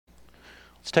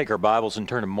Let's take our Bibles and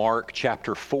turn to Mark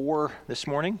chapter 4 this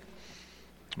morning.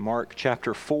 Mark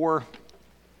chapter 4.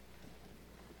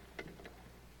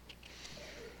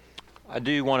 I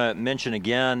do want to mention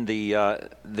again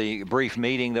the brief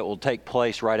meeting that will take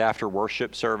place right after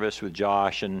worship service with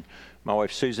Josh and my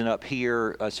wife Susan up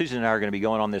here. Susan and I are going to be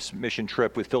going on this mission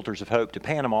trip with Filters of Hope to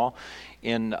Panama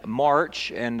in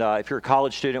March. And if you're a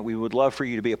college student, we would love for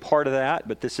you to be a part of that.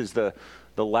 But this is the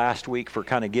last week for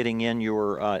kind of getting in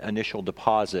your initial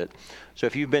deposit. So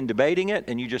if you've been debating it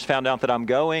and you just found out that I'm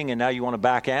going and now you want to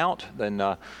back out,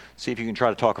 then see if you can try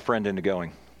to talk a friend into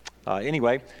going.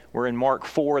 Anyway, we're in Mark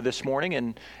 4 this morning,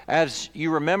 and as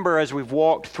you remember, as we've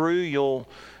walked through, you'll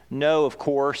know, of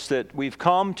course, that we've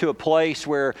come to a place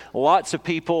where lots of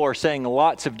people are saying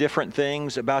lots of different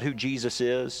things about who Jesus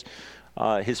is.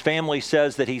 His family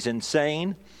says that he's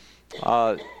insane.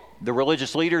 The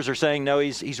religious leaders are saying, no,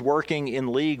 he's working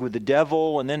in league with the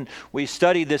devil. And then we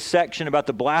studied this section about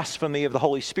the blasphemy of the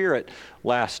Holy Spirit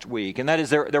last week. And that is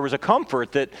there was a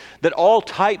comfort that all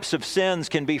types of sins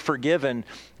can be forgiven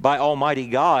by Almighty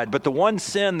God. But the one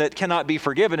sin that cannot be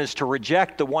forgiven is to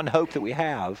reject the one hope that we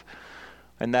have.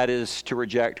 And that is to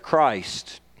reject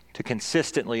Christ, to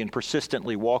consistently and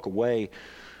persistently walk away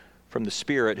from the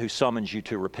Spirit who summons you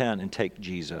to repent and take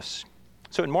Jesus.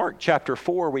 So in Mark chapter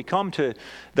 4, we come to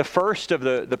the first of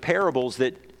the parables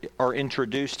that are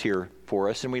introduced here for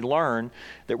us, and we learn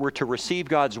that we're to receive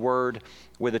God's word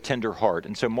with a tender heart.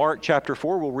 And so Mark chapter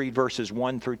 4, we'll read verses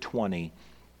 1 through 20.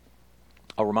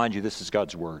 I'll remind you, this is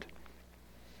God's word.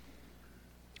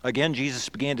 Again, Jesus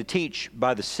began to teach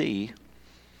by the sea,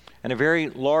 and a very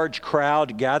large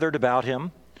crowd gathered about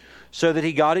him, so that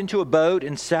he got into a boat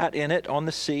and sat in it on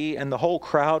the sea, and the whole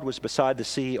crowd was beside the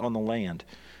sea on the land.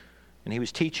 And he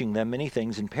was teaching them many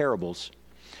things in parables.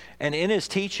 And in his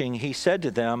teaching he said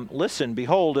to them, "Listen,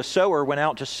 behold, a sower went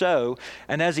out to sow,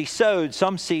 and as he sowed,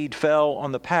 some seed fell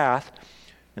on the path,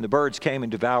 and the birds came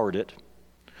and devoured it.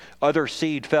 Other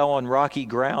seed fell on rocky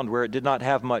ground where it did not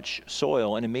have much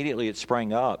soil, and immediately it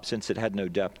sprang up, since it had no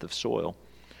depth of soil.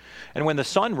 And when the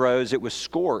sun rose, it was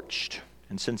scorched,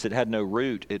 and since it had no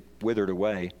root, it withered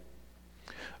away.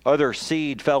 Other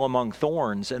seed fell among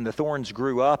thorns, and the thorns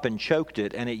grew up and choked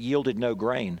it, and it yielded no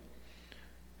grain.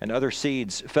 And other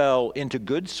seeds fell into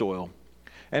good soil,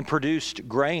 and produced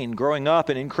grain, growing up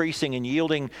and increasing and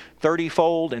yielding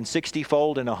 30-fold and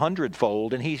 60-fold and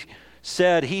 100-fold. And he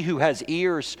said, He who has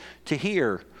ears to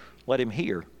hear, let him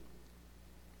hear.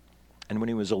 And when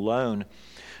he was alone,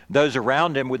 those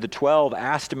around him with the 12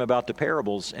 asked him about the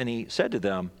parables, and he said to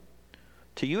them,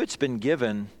 To you it's been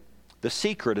given the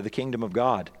secret of the kingdom of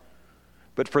God.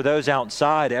 But for those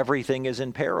outside, everything is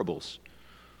in parables,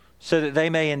 so that they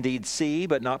may indeed see,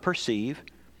 but not perceive,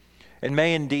 and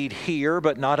may indeed hear,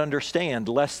 but not understand,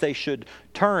 lest they should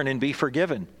turn and be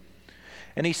forgiven.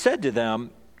 And he said to them,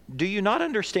 Do you not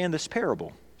understand this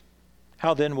parable?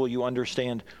 How then will you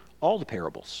understand all the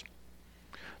parables?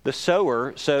 The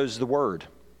sower sows the word.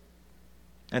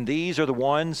 And these are the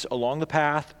ones along the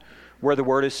path where the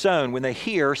word is sown. When they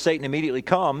hear, Satan immediately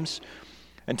comes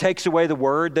and takes away the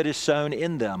word that is sown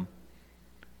in them.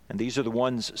 And these are the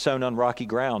ones sown on rocky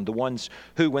ground, the ones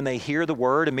who, when they hear the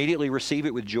word, immediately receive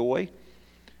it with joy.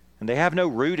 And they have no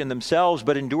root in themselves,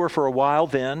 but endure for a while.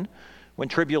 Then, when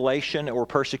tribulation or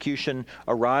persecution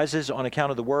arises on account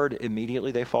of the word,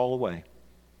 immediately they fall away.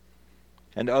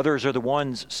 And others are the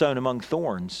ones sown among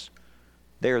thorns.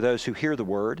 They are those who hear the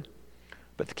word,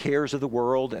 but the cares of the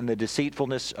world and the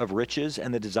deceitfulness of riches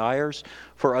and the desires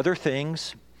for other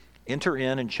things enter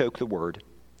in and choke the word,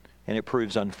 and it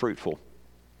proves unfruitful.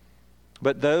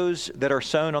 But those that are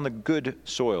sown on the good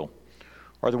soil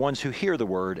are the ones who hear the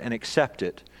word and accept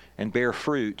it and bear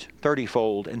fruit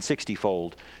 30-fold and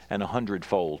 60-fold and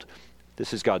 100-fold.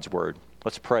 This is God's word.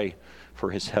 Let's pray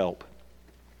for his help.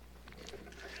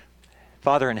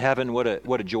 Father in heaven, what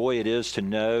a joy it is to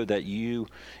know that you,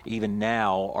 even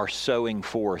now, are sowing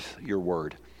forth your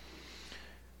word.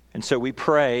 And so we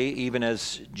pray, even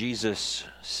as Jesus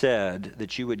said,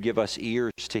 that you would give us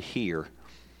ears to hear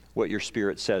what your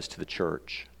Spirit says to the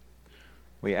church.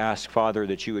 We ask, Father,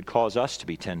 that you would cause us to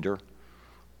be tender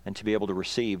and to be able to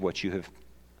receive what you have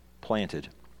planted.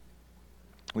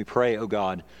 We pray, O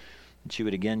God, that you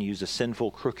would again use a sinful,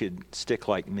 crooked stick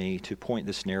like me to point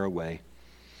this narrow way.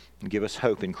 And give us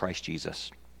hope in Christ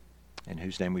Jesus, in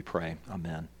whose name we pray.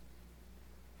 Amen.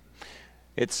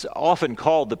 It's often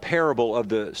called the parable of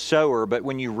the sower, but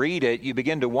when you read it, you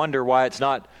begin to wonder why it's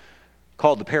not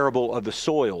called the parable of the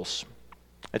soils.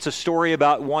 It's a story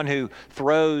about one who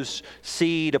throws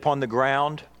seed upon the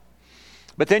ground.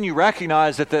 But then you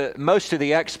recognize that most of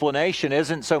the explanation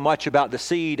isn't so much about the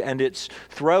seed and its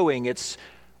throwing. It's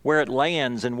where it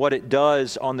lands and what it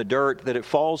does on the dirt that it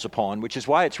falls upon, which is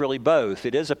why it's really both.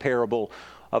 It is a parable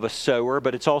of a sower,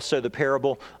 but it's also the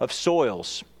parable of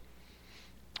soils.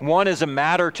 One is a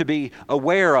matter to be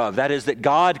aware of. That is, that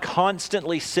God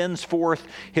constantly sends forth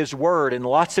His word in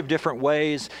lots of different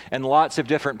ways and lots of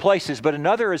different places. But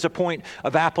another is a point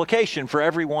of application for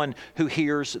everyone who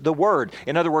hears the word.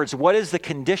 In other words, what is the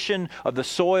condition of the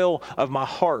soil of my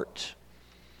heart?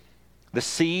 The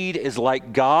seed is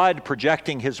like God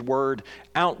projecting His word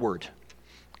outward,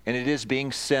 and it is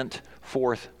being sent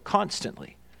forth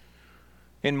constantly.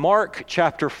 In Mark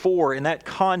chapter 4, in that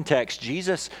context,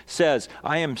 Jesus says,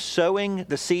 I am sowing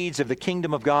the seeds of the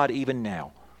kingdom of God even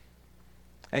now.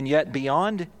 And yet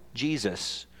beyond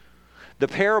Jesus, the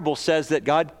parable says that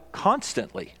God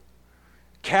constantly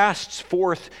casts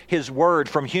forth His word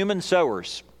from human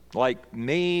sowers like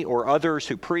me or others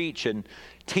who preach and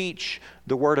teach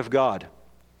the word of God.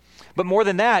 But more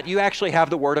than that, you actually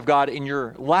have the word of God in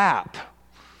your lap.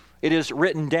 It is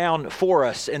written down for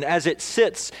us, and as it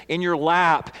sits in your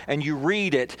lap and you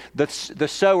read it, the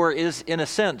sower is, in a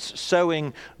sense,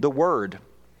 sowing the word.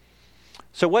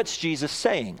 So what's Jesus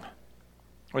saying?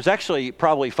 There's actually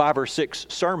probably 5 or 6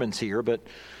 sermons here, but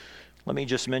let me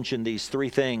just mention these 3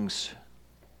 things.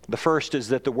 The first is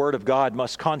that the word of God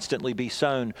must constantly be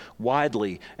sown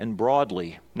widely and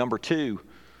broadly. Number 2,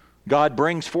 God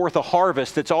brings forth a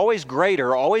harvest that's always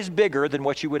greater, always bigger than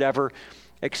what you would ever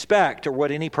expect or what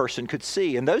any person could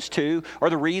see. And those 2 are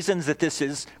the reasons that this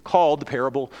is called the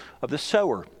parable of the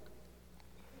sower.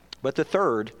 But the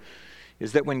third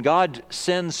is that when God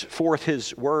sends forth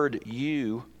His word,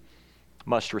 you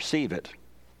must receive it.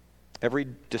 Every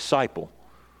disciple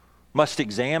must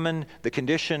examine the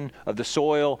condition of the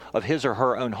soil of his or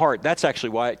her own heart. That's actually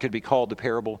why it could be called the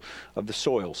parable of the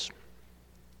soils.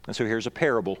 And so here's a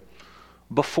parable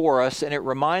before us, and it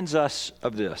reminds us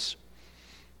of this,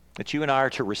 that you and I are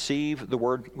to receive the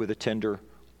word with a tender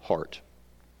heart.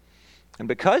 And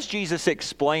because Jesus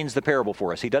explains the parable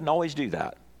for us, He doesn't always do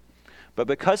that, but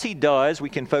because He does, we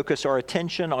can focus our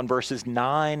attention on verses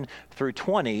 9 through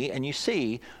 20, and you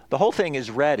see, the whole thing is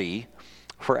ready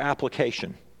for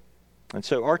application. And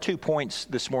so our 2 points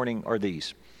this morning are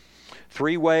these: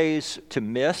 3 ways to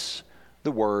miss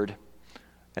the word,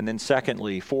 and then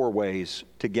secondly, 4 ways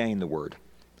to gain the word.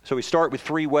 So we start with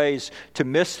 3 ways to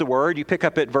miss the word. You pick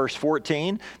up at verse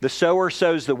 14. The sower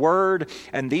sows the word,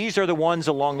 and these are the ones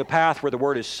along the path where the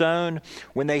word is sown.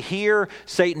 When they hear,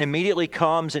 Satan immediately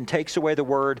comes and takes away the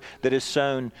word that is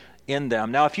sown in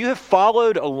them. Now, if you have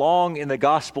followed along in the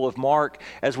Gospel of Mark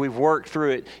as we've worked through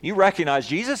it, you recognize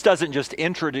Jesus doesn't just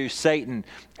introduce Satan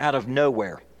out of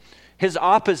nowhere. His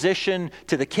opposition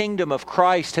to the kingdom of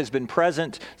Christ has been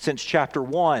present since chapter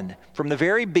 1. From the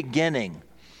very beginning,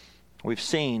 we've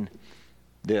seen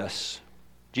this.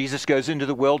 Jesus goes into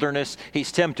the wilderness.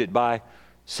 He's tempted by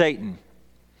Satan.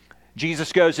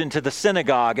 Jesus goes into the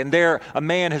synagogue, and there a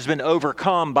man has been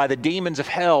overcome by the demons of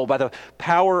hell, by the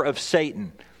power of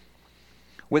Satan.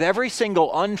 With every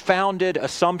single unfounded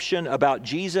assumption about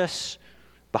Jesus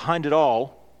behind it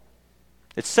all,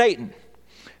 it's Satan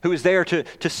who is there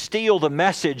to steal the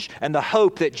message and the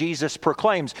hope that Jesus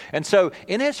proclaims. And so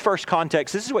in his first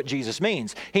context, this is what Jesus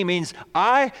means. He means,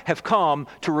 I have come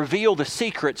to reveal the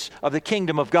secrets of the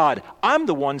kingdom of God. I'm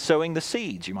the one sowing the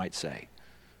seeds, you might say.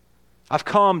 I've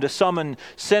come to summon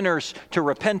sinners to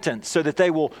repentance so that they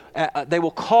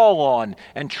will call on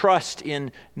and trust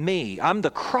in me. I'm the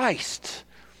Christ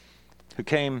who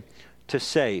came to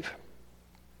save.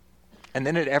 And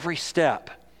then at every step,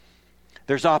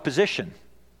 there's opposition.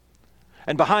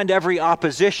 And behind every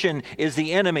opposition is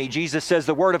the enemy. Jesus says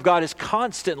the word of God is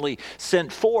constantly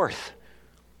sent forth,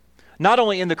 not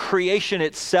only in the creation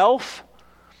itself,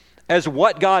 as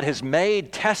what God has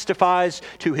made testifies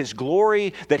to His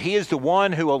glory, that He is the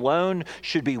one who alone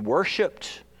should be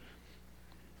worshiped,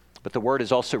 but the word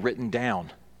is also written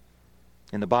down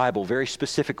in the Bible, very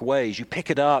specific ways. You pick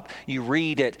it up, you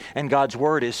read it, and God's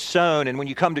word is sown. And when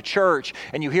you come to church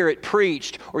and you hear it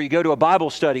preached, or you go to a Bible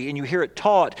study and you hear it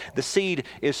taught, the seed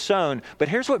is sown. But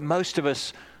here's what most of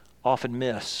us often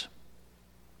miss.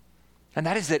 And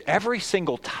that is that every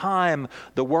single time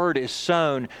the word is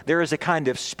sown, there is a kind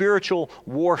of spiritual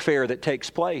warfare that takes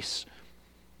place.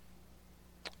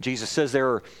 Jesus says there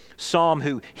are some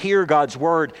who hear God's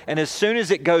word, and as soon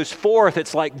as it goes forth,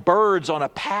 it's like birds on a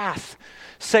path.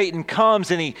 Satan comes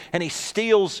and he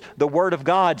steals the word of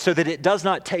God so that it does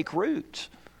not take root.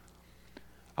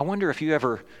 I wonder if you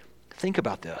ever think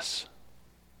about this,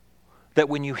 that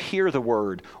when you hear the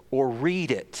word or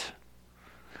read it,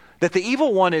 that the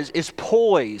evil one is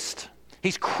poised.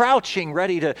 He's crouching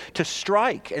ready to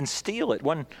strike and steal it.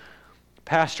 One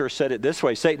pastor said it this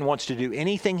way: Satan wants to do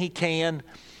anything he can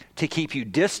to keep you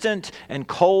distant and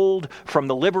cold from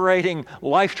the liberating,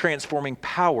 life-transforming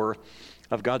power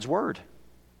of God's Word.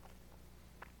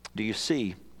 Do you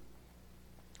see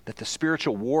that the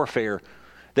spiritual warfare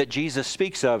that Jesus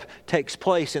speaks of takes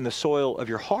place in the soil of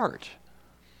your heart?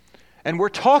 And we're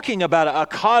talking about a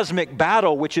cosmic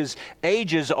battle which is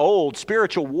ages old,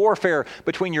 spiritual warfare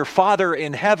between your Father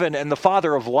in heaven and the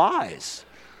father of lies,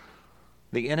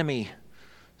 the enemy,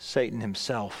 Satan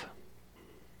himself,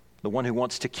 the one who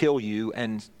wants to kill you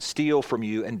and steal from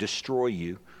you and destroy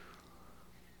you.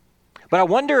 But I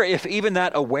wonder if even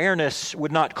that awareness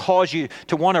would not cause you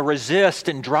to want to resist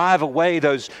and drive away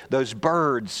those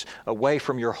birds away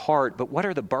from your heart. But what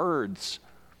are the birds?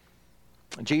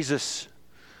 Jesus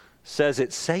says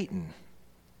it's Satan,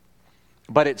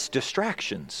 but it's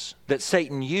distractions that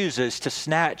Satan uses to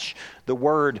snatch the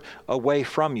word away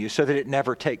from you so that it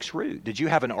never takes root. Did you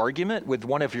have an argument with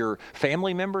one of your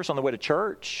family members on the way to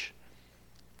church?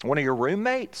 One of your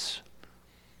roommates?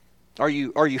 Are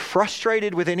you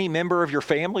frustrated with any member of your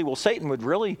family? Well, Satan would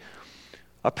really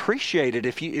appreciate it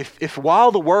if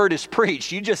while the word is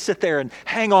preached, you just sit there and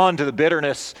hang on to the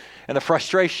bitterness and the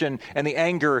frustration and the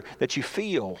anger that you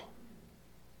feel,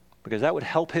 because that would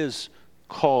help his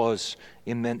cause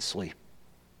immensely.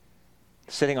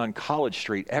 Sitting on College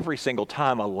Street, every single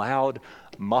time a loud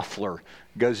muffler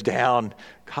goes down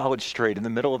College Street in the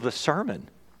middle of the sermon,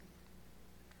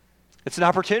 it's an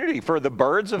opportunity for the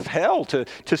birds of hell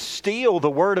to steal the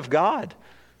word of God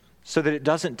so that it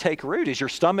doesn't take root. Is your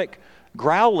stomach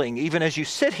growling even as you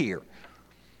sit here?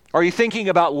 Are you thinking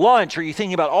about lunch? Are you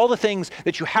thinking about all the things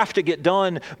that you have to get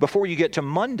done before you get to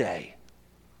Monday?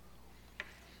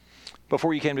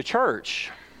 Before you came to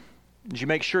church, did you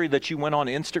make sure that you went on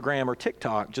Instagram or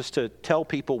TikTok just to tell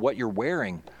people what you're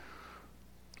wearing,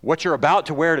 what you're about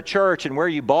to wear to church, and where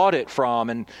you bought it from?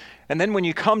 And then when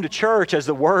you come to church as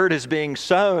the word is being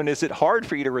sown, is it hard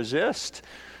for you to resist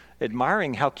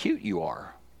admiring how cute you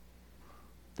are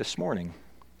this morning?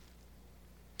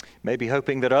 Maybe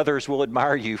hoping that others will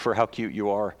admire you for how cute you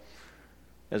are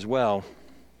as well.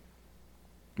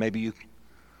 Maybe you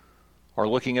are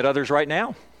looking at others right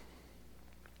now,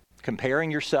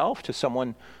 comparing yourself to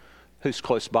someone who's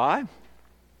close by,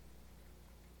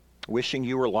 wishing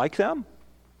you were like them,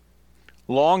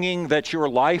 longing that your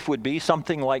life would be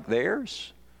something like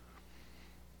theirs.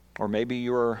 Or maybe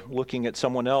you're looking at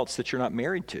someone else that you're not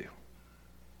married to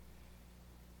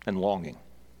and longing.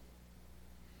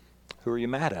 Who are you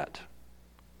mad at?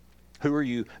 Who are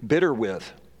you bitter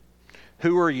with?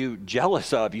 Who are you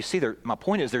jealous of? You see, my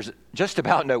point is there's just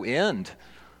about no end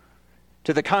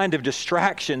to the kind of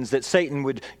distractions that Satan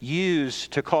would use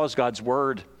to cause God's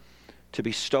word to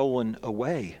be stolen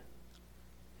away.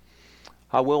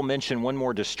 I will mention one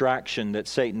more distraction that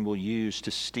Satan will use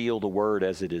to steal the word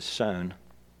as it is sown.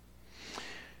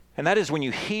 And that is when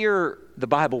you hear the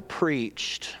Bible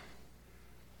preached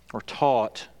or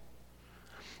taught,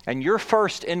 and your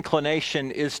first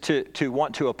inclination is to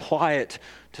want to apply it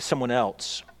to someone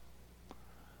else.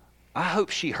 I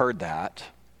hope she heard that.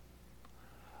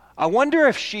 I wonder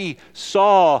if she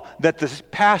saw that the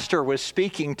pastor was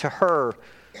speaking to her.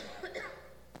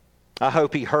 I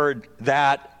hope he heard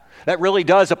that. That really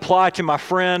does apply to my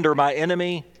friend or my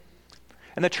enemy.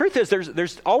 And the truth is,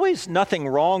 there's always nothing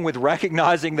wrong with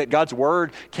recognizing that God's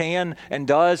word can and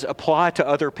does apply to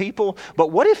other people. But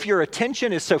what if your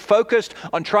attention is so focused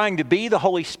on trying to be the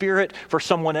Holy Spirit for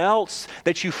someone else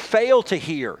that you fail to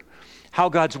hear how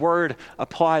God's word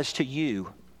applies to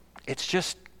you? It's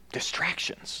just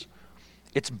distractions.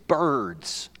 It's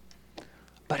birds.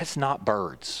 But it's not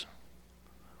birds.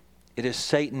 It is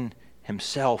Satan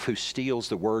himself who steals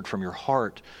the word from your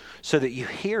heart so that you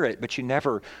hear it, but you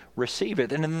never receive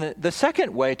it. And then the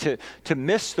second way to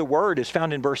miss the word is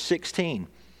found in verse 16.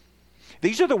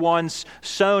 These are the ones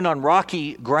sown on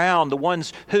rocky ground, the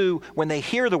ones who, when they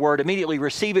hear the word, immediately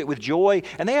receive it with joy,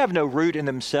 and they have no root in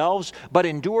themselves, but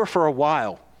endure for a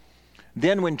while.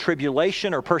 Then when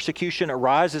tribulation or persecution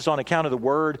arises on account of the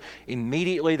word,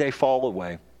 immediately they fall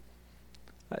away.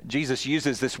 Jesus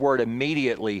uses this word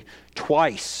immediately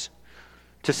twice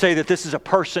to say that this is a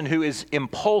person who is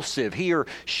impulsive. He or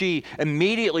she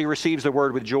immediately receives the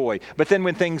word with joy. But then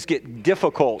when things get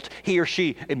difficult, he or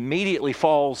she immediately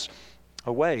falls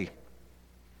away.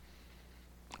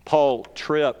 Paul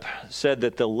Tripp said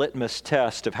that the litmus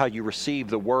test of how you receive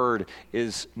the word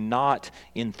is not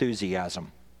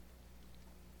enthusiasm.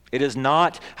 It is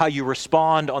not how you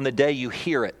respond on the day you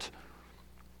hear it.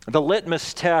 The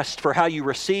litmus test for how you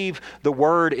receive the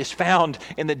word is found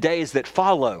in the days that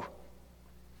follow.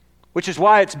 Which is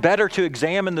why it's better to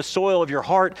examine the soil of your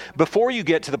heart before you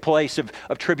get to the place of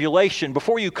tribulation,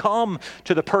 before you come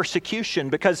to the persecution,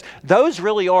 because those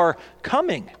really are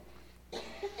coming.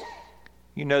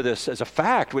 You know this as a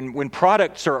fact. When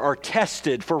products are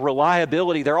tested for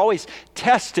reliability, they're always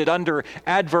tested under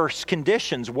adverse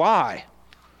conditions. Why?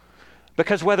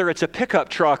 Because whether it's a pickup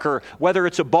truck or whether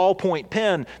it's a ballpoint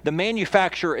pen, the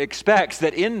manufacturer expects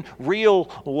that in real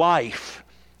life,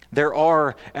 there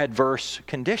are adverse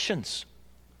conditions.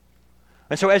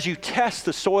 And so as you test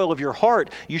the soil of your heart,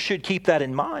 you should keep that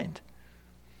in mind.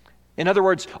 In other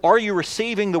words, are you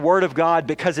receiving the Word of God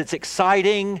because it's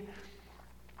exciting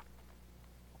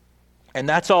and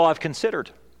that's all I've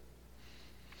considered?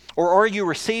 Or are you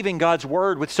receiving God's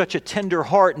Word with such a tender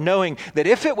heart, knowing that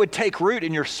if it would take root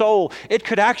in your soul, it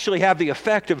could actually have the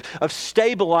effect of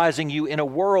stabilizing you in a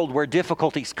world where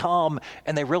difficulties come,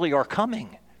 and they really are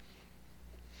coming?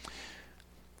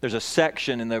 There's a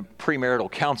section in the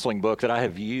premarital counseling book that I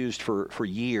have used for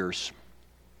years.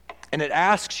 And it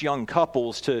asks young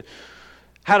couples to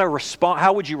how to respond.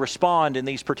 How would you respond in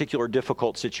these particular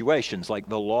difficult situations, like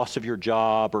the loss of your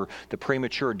job or the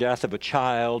premature death of a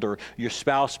child or your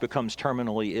spouse becomes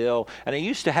terminally ill? And I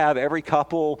used to have every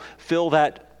couple fill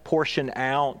that portion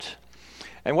out.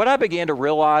 And what I began to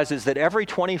realize is that every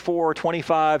 24,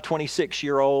 25,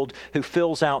 26-year-old who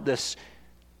fills out this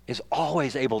is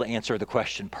always able to answer the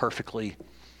question perfectly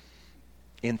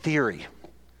in theory.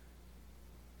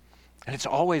 And it's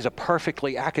always a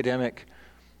perfectly academic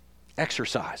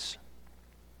exercise.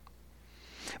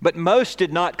 But most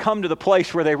did not come to the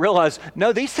place where they realized,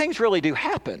 no, these things really do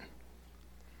happen.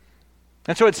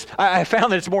 And so I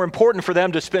found that it's more important for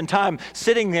them to spend time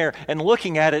sitting there and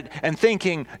looking at it and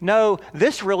thinking, no,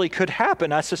 this really could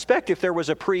happen. I suspect if there was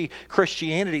a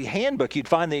pre-Christianity handbook, you'd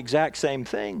find the exact same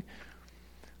thing.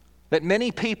 That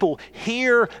many people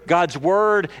hear God's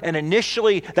Word, and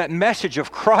initially that message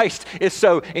of Christ is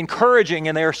so encouraging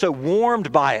and they are so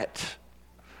warmed by it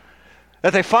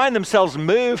that they find themselves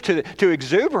moved to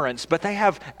exuberance, but they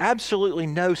have absolutely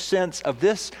no sense of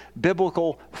this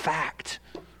biblical fact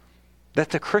that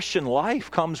the Christian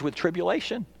life comes with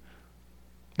tribulation.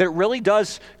 That it really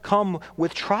does come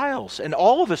with trials. And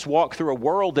all of us walk through a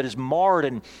world that is marred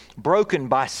and broken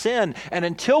by sin, and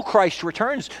until Christ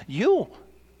returns, you'll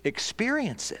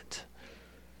experience it.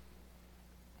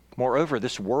 Moreover,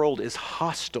 this world is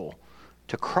hostile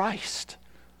to Christ.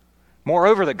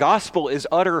 Moreover, the gospel is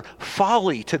utter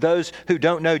folly to those who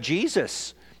don't know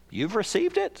Jesus. You've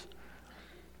received it?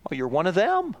 Well, you're one of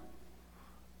them.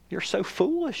 You're so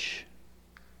foolish.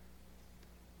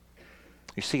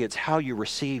 You see, it's how you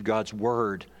receive God's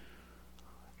Word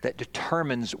that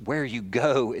determines where you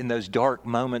go in those dark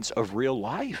moments of real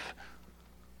life.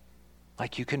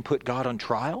 Like you can put God on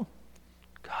trial.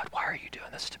 God, why are you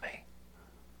doing this to me?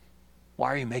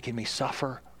 Why are you making me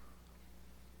suffer?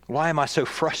 Why am I so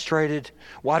frustrated?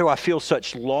 Why do I feel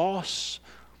such loss?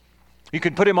 You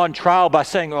can put him on trial by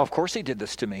saying, oh, of course he did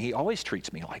this to me. He always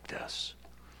treats me like this.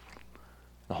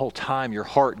 The whole time your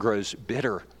heart grows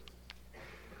bitter.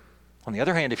 On the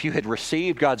other hand, if you had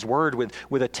received God's Word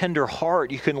with a tender heart,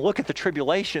 you can look at the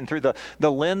tribulation through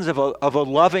the lens of a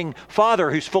loving Father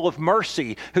who's full of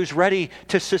mercy, who's ready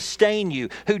to sustain you,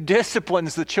 who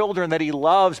disciplines the children that He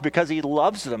loves because He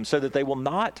loves them so that they will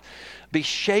not be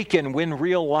shaken when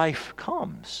real life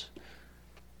comes.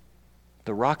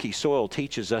 The rocky soil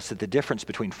teaches us that the difference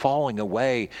between falling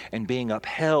away and being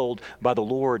upheld by the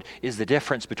Lord is the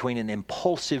difference between an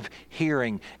impulsive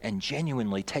hearing and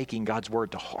genuinely taking God's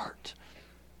Word to heart.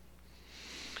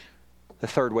 The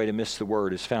third way to miss the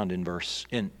Word is found in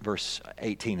verse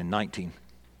 18 and 19.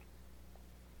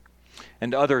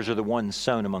 And others are the ones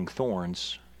sown among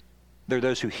thorns. They're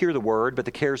those who hear the Word, but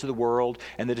the cares of the world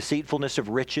and the deceitfulness of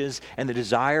riches and the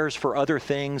desires for other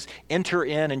things enter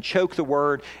in and choke the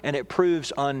Word, and it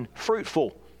proves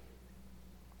unfruitful.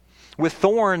 With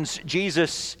thorns,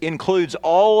 Jesus includes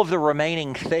all of the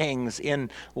remaining things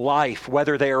in life,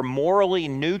 whether they are morally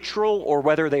neutral or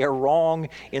whether they are wrong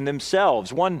in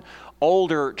themselves. One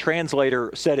older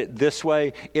translator said it this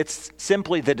way: it's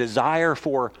simply the desire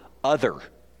for other.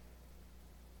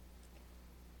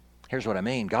 Here's what I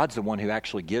mean. God's the one who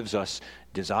actually gives us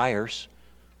desires.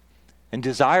 And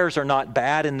desires are not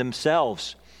bad in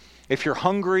themselves. If you're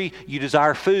hungry, you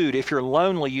desire food. If you're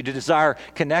lonely, you desire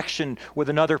connection with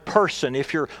another person.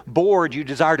 If you're bored, you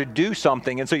desire to do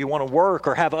something, and so you want to work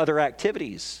or have other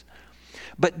activities.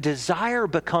 But desire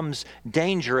becomes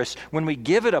dangerous when we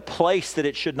give it a place that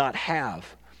it should not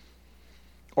have,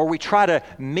 or we try to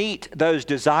meet those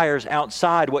desires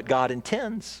outside what God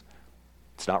intends.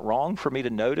 It's not wrong for me to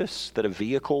notice that a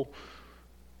vehicle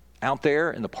out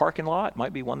there in the parking lot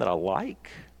might be one that I like.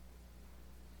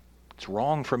 It's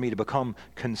wrong for me to become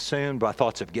consumed by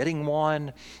thoughts of getting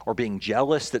one, or being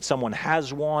jealous that someone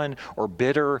has one, or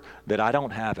bitter that I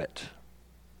don't have it.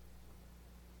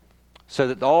 So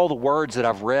that all the words that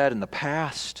I've read in the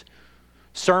past,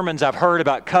 sermons I've heard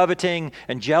about coveting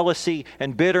and jealousy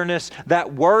and bitterness,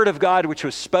 that word of God which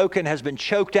was spoken has been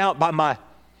choked out by my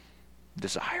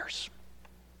desires.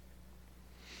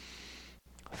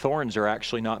 Thorns are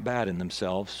actually not bad in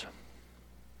themselves.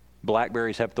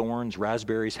 Blackberries have thorns,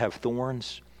 raspberries have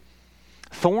thorns.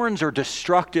 Thorns are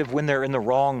destructive when they're in the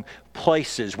wrong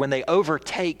places, when they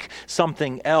overtake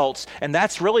something else. And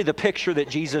that's really the picture that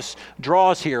Jesus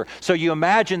draws here. So you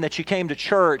imagine that you came to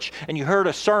church and you heard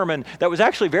a sermon that was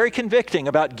actually very convicting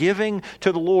about giving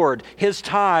to the Lord His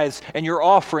tithes and your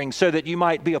offering so that you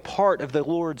might be a part of the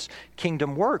Lord's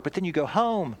kingdom work. But then you go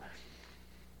home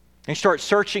and start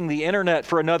searching the internet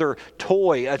for another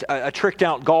toy, a tricked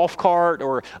out golf cart,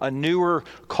 or a newer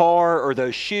car, or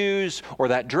those shoes, or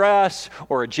that dress,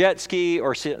 or a jet ski,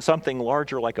 or something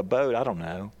larger like a boat. I don't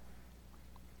know.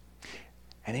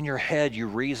 And in your head you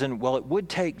reason, well, it would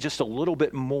take just a little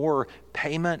bit more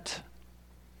payment.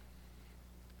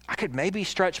 I could maybe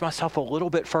stretch myself a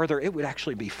little bit further. It would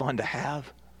actually be fun to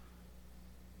have.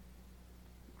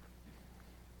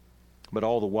 But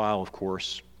all the while, of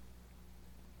course,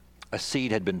 a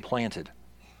seed had been planted,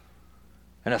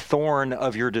 and a thorn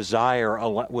of your desire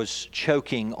was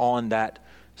choking on that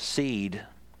seed,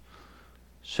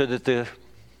 so that the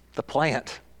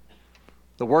plant,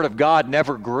 the Word of God,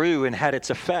 never grew and had its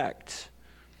effect.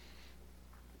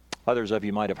 Others of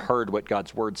you might have heard what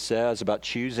God's Word says about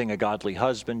choosing a godly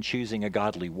husband, choosing a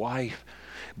godly wife,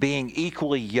 being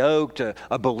equally yoked,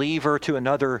 a believer to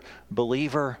another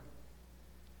believer.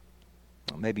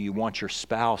 Maybe you want your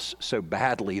spouse so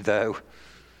badly, though,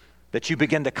 that you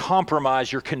begin to compromise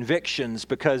your convictions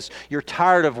because you're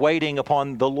tired of waiting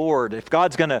upon the Lord. If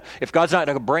God's not going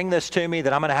to bring this to me,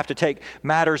 then I'm going to have to take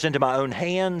matters into my own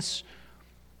hands.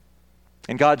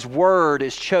 And God's Word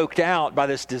is choked out by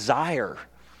this desire.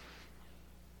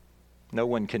 No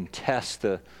one can test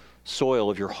the soil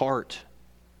of your heart.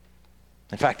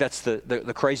 In fact, that's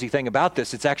the crazy thing about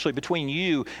this. It's actually between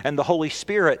you and the Holy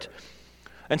Spirit.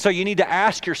 And so you need to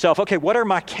ask yourself, okay, what are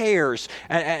my cares?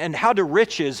 And how do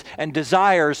riches and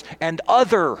desires and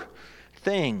other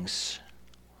things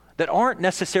that aren't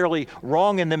necessarily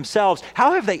wrong in themselves,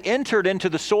 how have they entered into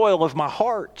the soil of my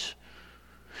heart?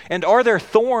 And are there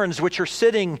thorns which are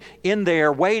sitting in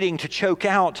there waiting to choke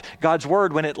out God's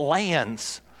Word when it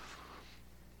lands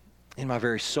in my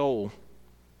very soul?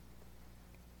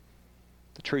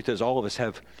 The truth is, all of us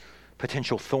have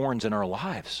potential thorns in our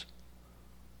lives.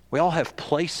 We all have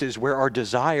places where our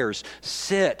desires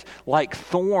sit like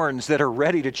thorns that are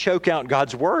ready to choke out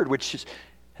God's Word, which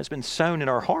has been sown in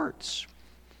our hearts.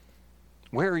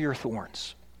 Where are your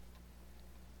thorns?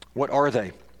 What are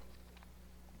they?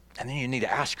 And then you need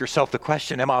to ask yourself the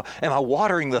question, am I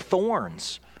watering the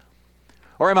thorns?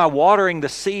 Or am I watering the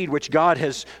seed which God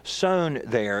has sown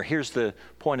there? Here's the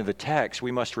point of the text.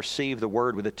 We must receive the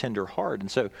Word with a tender heart.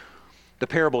 And so the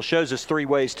parable shows us 3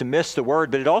 ways to miss the Word,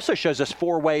 but it also shows us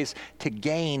 4 ways to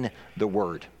gain the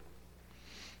Word.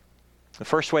 The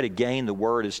first way to gain the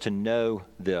Word is to know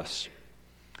this: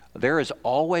 there is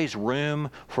always room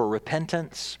for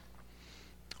repentance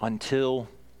until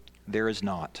there is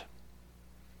not.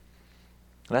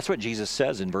 That's what Jesus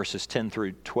says in verses 10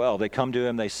 through 12. They come to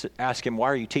him, they ask him, why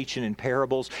are you teaching in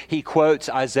parables? He quotes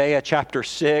Isaiah chapter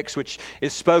 6, which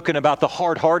is spoken about the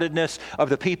hard-heartedness of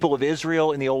the people of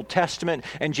Israel in the Old Testament.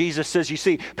 And Jesus says, you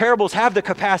see, parables have the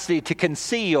capacity to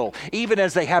conceal, even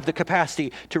as they have the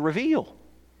capacity to reveal.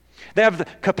 They have the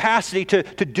capacity to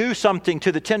do something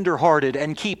to the tender-hearted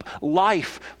and keep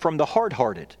life from the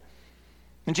hard-hearted.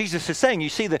 And Jesus is saying, you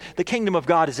see, the kingdom of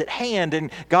God is at hand,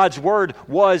 and God's Word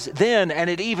was then, and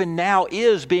it even now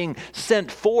is being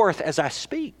sent forth as I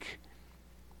speak.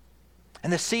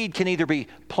 And the seed can either be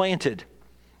planted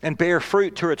and bear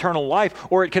fruit to eternal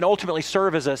life, or it can ultimately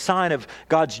serve as a sign of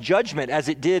God's judgment, as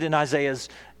it did in Isaiah's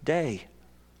day.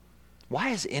 Why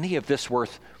is any of this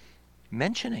worth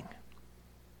mentioning?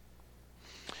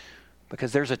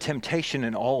 Because there's a temptation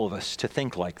in all of us to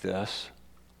think like this.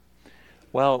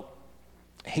 Well,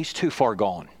 he's too far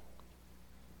gone,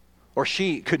 or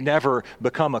she could never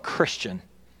become a Christian.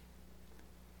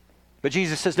 But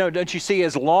Jesus says, no, don't you see,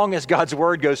 as long as God's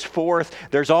Word goes forth,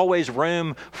 there's always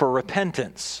room for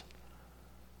repentance.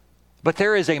 But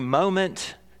there is a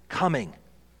moment coming.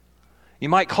 You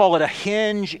might call it a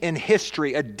hinge in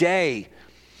history, a day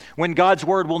when God's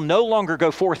Word will no longer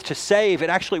go forth to save, it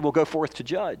actually will go forth to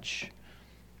judge.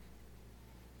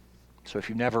 So if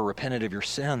you've never repented of your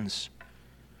sins,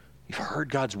 you've heard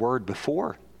God's word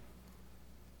before,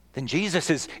 then Jesus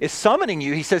is summoning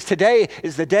you. He says, today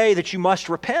is the day that you must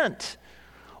repent.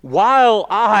 While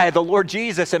I, the Lord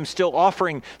Jesus, am still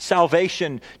offering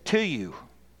salvation to you.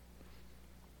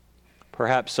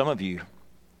 Perhaps some of you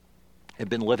have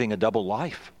been living a double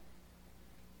life,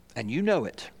 and you know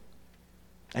it,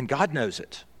 and God knows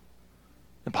it.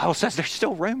 The Bible says there's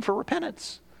still room for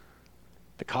repentance.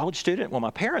 The college student, well,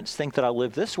 my parents think that I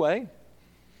live this way,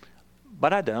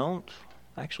 but I don't.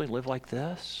 I actually live like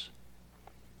this.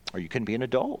 Or you can be an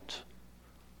adult,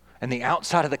 and the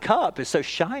outside of the cup is so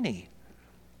shiny,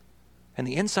 and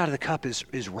the inside of the cup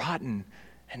is rotten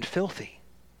and filthy.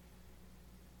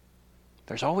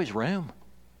 There's always room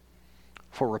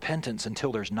for repentance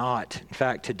until there's not. In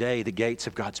fact, today the gates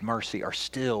of God's mercy are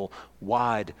still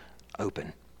wide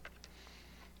open.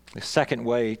 The second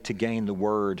way to gain the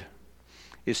word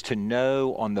is to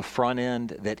know on the front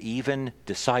end that even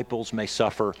disciples may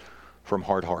suffer from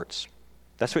hard hearts.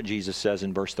 That's what Jesus says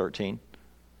in verse 13.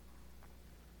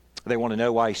 They want to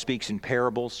know why he speaks in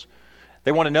parables.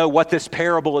 They want to know what this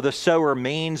parable of the sower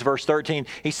means. Verse 13,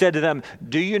 he said to them,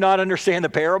 do you not understand the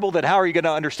parable? Then how are you going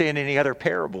to understand any other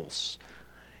parables?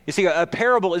 You see, a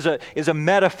parable is a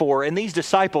metaphor, and these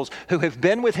disciples who have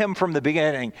been with him from the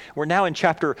beginning, we're now in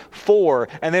chapter 4,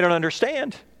 and they don't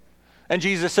understand. And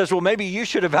Jesus says, well, maybe you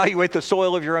should evaluate the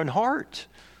soil of your own heart.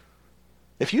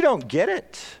 If you don't get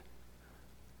it,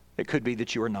 it could be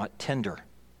that you are not tender.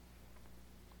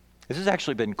 This has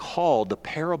actually been called the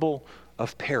parable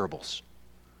of parables.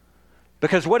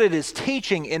 Because what it is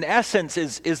teaching, in essence,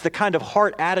 is the kind of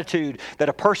heart attitude that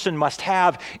a person must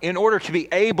have in order to be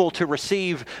able to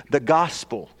receive the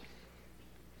gospel.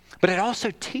 But it also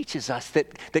teaches us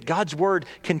that God's word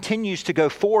continues to go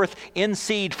forth in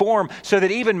seed form so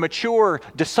that even mature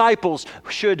disciples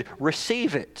should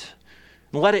receive it.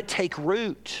 Let it take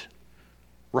root.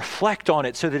 Reflect on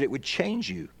it so that it would change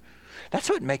you. That's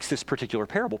what makes this particular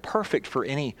parable perfect for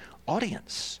any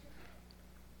audience.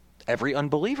 Every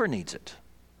unbeliever needs it.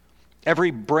 Every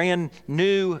brand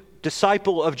new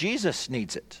disciple of Jesus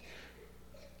needs it.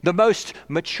 The most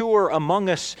mature among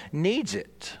us needs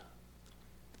it.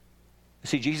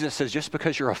 See, Jesus says, just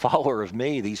because you're a follower of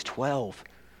me, these 12,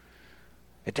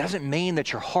 it doesn't mean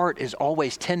that your heart is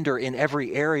always tender in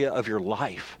every area of your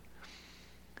life.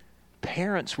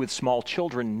 Parents with small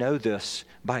children know this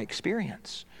by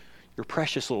experience. Your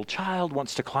precious little child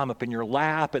wants to climb up in your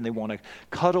lap and they want to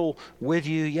cuddle with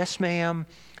you. Yes, ma'am.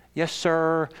 Yes,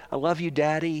 sir. I love you,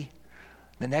 Daddy.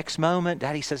 The next moment,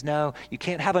 Daddy says, no, you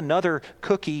can't have another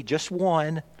cookie, just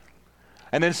one.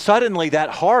 And then suddenly that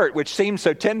heart, which seems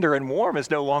so tender and warm,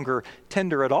 is no longer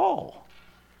tender at all.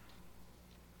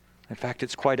 In fact,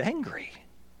 it's quite angry.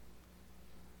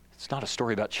 It's not a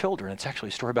story about children. It's actually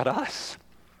a story about us.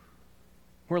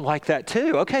 We're like that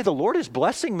too. Okay, the Lord is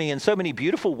blessing me in so many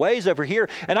beautiful ways over here,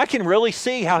 and I can really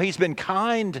see how he's been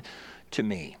kind to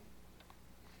me.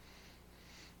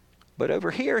 But over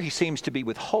here, he seems to be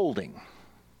withholding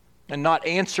and not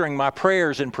answering my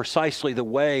prayers in precisely the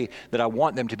way that I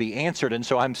want them to be answered. And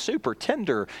so I'm super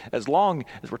tender as long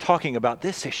as we're talking about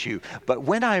this issue. But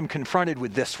when I am confronted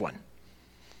with this one,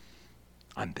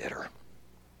 I'm bitter.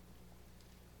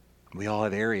 We all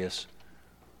have areas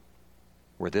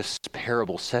where this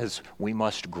parable says we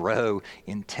must grow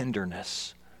in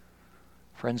tenderness.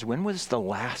 Friends, when was the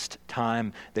last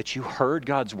time that you heard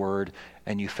God's word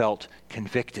and you felt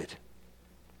convicted?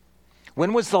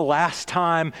 When was the last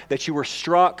time that you were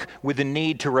struck with the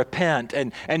need to repent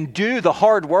and do the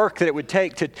hard work that it would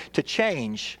take to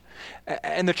change?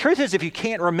 And the truth is, if you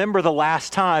can't remember the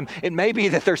last time, it may be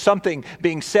that there's something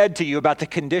being said to you about the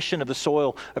condition of the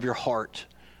soil of your heart.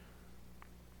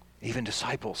 Even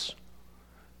disciples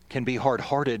can be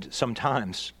hard-hearted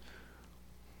sometimes.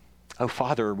 Oh,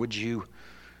 Father, would you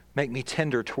make me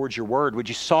tender towards your word? Would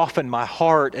you soften my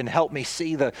heart and help me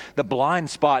see the blind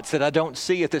spots that I don't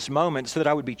see at this moment so that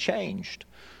I would be changed?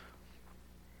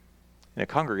 In a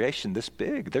congregation this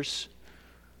big, there's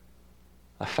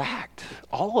a fact.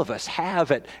 All of us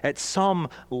have at some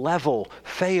level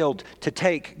failed to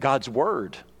take God's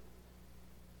word.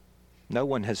 No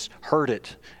one has heard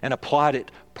it and applied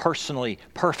it personally,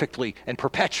 perfectly, and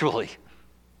perpetually.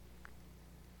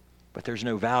 But there's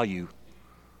no value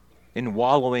in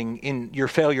wallowing in your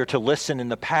failure to listen in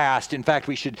the past. In fact,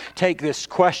 we should take this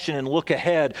question and look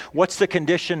ahead. What's the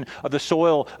condition of the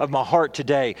soil of my heart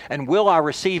today? And will I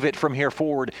receive it from here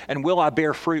forward? And will I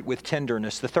bear fruit with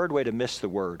tenderness? The third way to miss the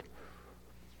word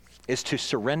is to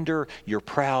surrender your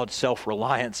proud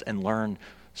self-reliance and learn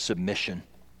submission.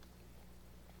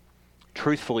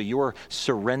 Truthfully, your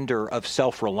surrender of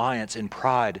self-reliance and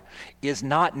pride is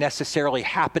not necessarily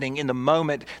happening in the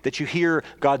moment that you hear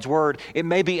God's word. It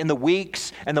may be in the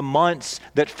weeks and the months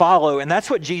that follow. And that's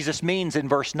what Jesus means in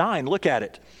verse 9. Look at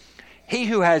it. He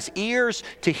who has ears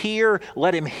to hear,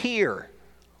 let him hear.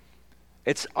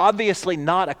 It's obviously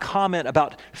not a comment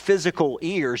about physical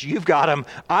ears. You've got them,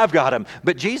 I've got them.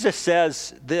 But Jesus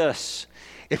says this,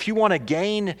 if you want to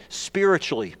gain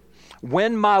spiritually,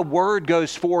 when my word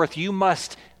goes forth, you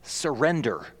must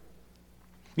surrender.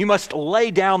 You must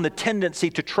lay down the tendency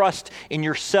to trust in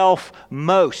yourself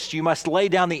most. You must lay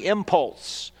down the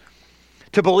impulse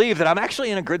to believe that I'm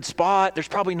actually in a good spot. There's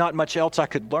probably not much else I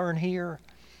could learn here.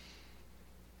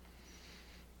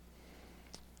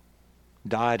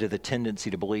 Die to the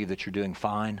tendency to believe that you're doing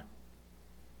fine.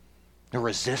 The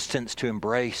resistance to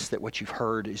embrace that what you've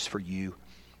heard is for you.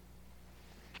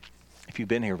 If you've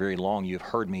been here very long, you've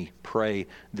heard me pray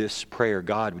this prayer.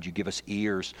 God, would you give us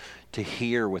ears to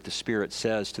hear what the Spirit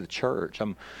says to the church?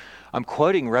 I'm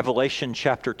quoting Revelation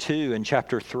chapter 2 and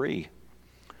chapter 3.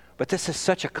 But this is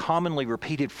such a commonly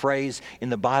repeated phrase in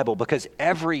the Bible because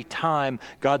every time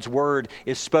God's word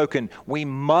is spoken, we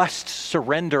must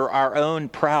surrender our own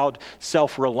proud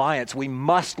self-reliance. We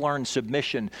must learn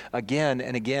submission again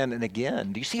and again and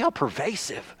again. Do you see how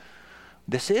pervasive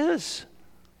this is?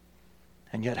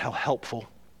 And yet how helpful.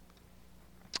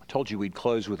 I told you we'd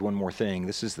close with one more thing.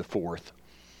 This is the fourth.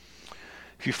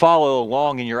 If you follow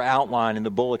along in your outline in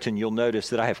the bulletin, you'll notice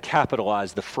that I have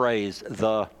capitalized the phrase,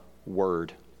 the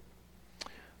word.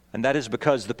 And that is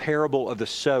because the parable of the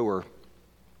sower,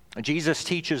 Jesus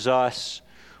teaches us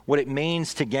what it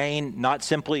means to gain not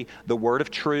simply the word of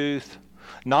truth,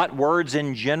 not words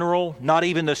in general, not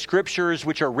even the scriptures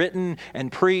which are written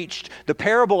and preached. The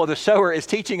parable of the sower is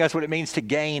teaching us what it means to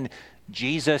gain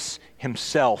Jesus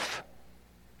himself.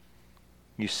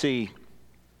 You see,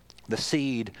 the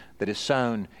seed that is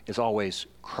sown is always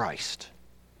Christ.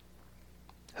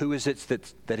 Who is it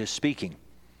that is speaking?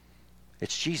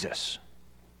 It's Jesus.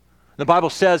 The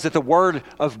Bible says that the Word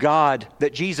of God,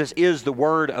 that Jesus is the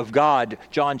Word of God.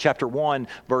 John chapter 1,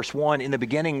 verse 1, in the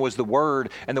beginning was the Word,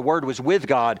 and the Word was with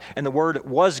God, and the Word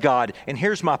was God. And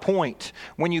here's my point.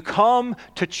 When you come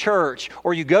to church,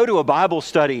 or you go to a Bible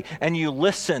study, and you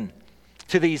listen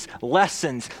to these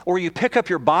lessons, or you pick up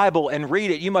your Bible and read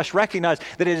it, you must recognize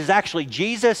that it is actually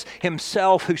Jesus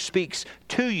himself who speaks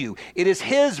to you. It is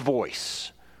his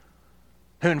voice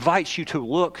who invites you to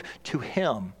look to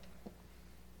him.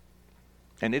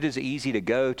 And it is easy to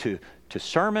go to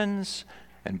sermons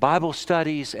and Bible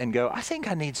studies and go, I think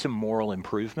I need some moral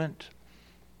improvement.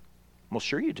 Well,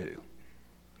 sure you do.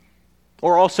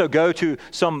 Or also go to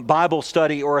some Bible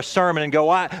study or a sermon and go,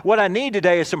 what I need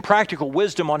today is some practical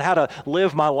wisdom on how to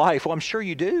live my life. Well, I'm sure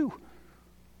you do.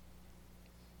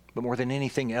 But more than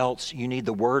anything else, you need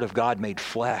the Word of God made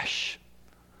flesh.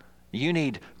 You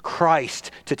need Christ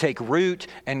to take root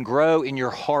and grow in your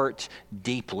heart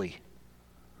deeply.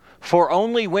 For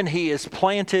only when he is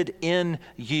planted in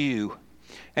you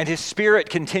and his Spirit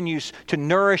continues to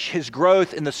nourish his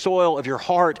growth in the soil of your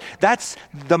heart, that's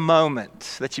the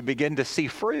moment that you begin to see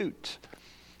fruit.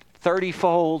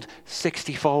 30-fold,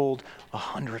 60-fold,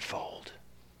 100-fold.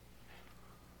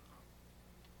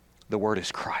 The Word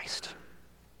is Christ,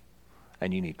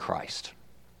 and you need Christ.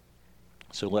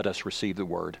 So let us receive the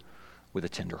Word with a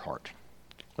tender heart.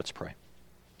 Let's pray.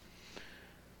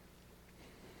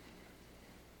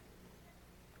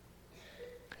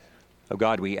 Oh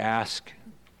God, we ask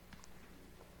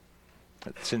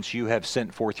that since you have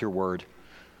sent forth your word,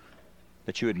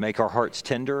 that you would make our hearts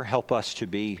tender, help us to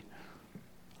be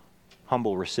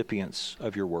humble recipients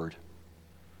of your word.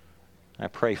 I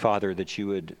pray, Father, that you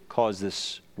would cause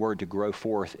this word to grow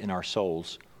forth in our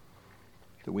souls,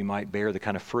 that we might bear the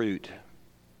kind of fruit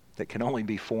that can only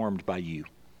be formed by you.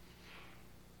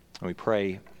 And we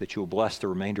pray that you will bless the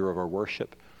remainder of our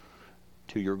worship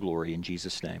to your glory. In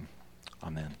Jesus' name,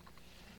 amen.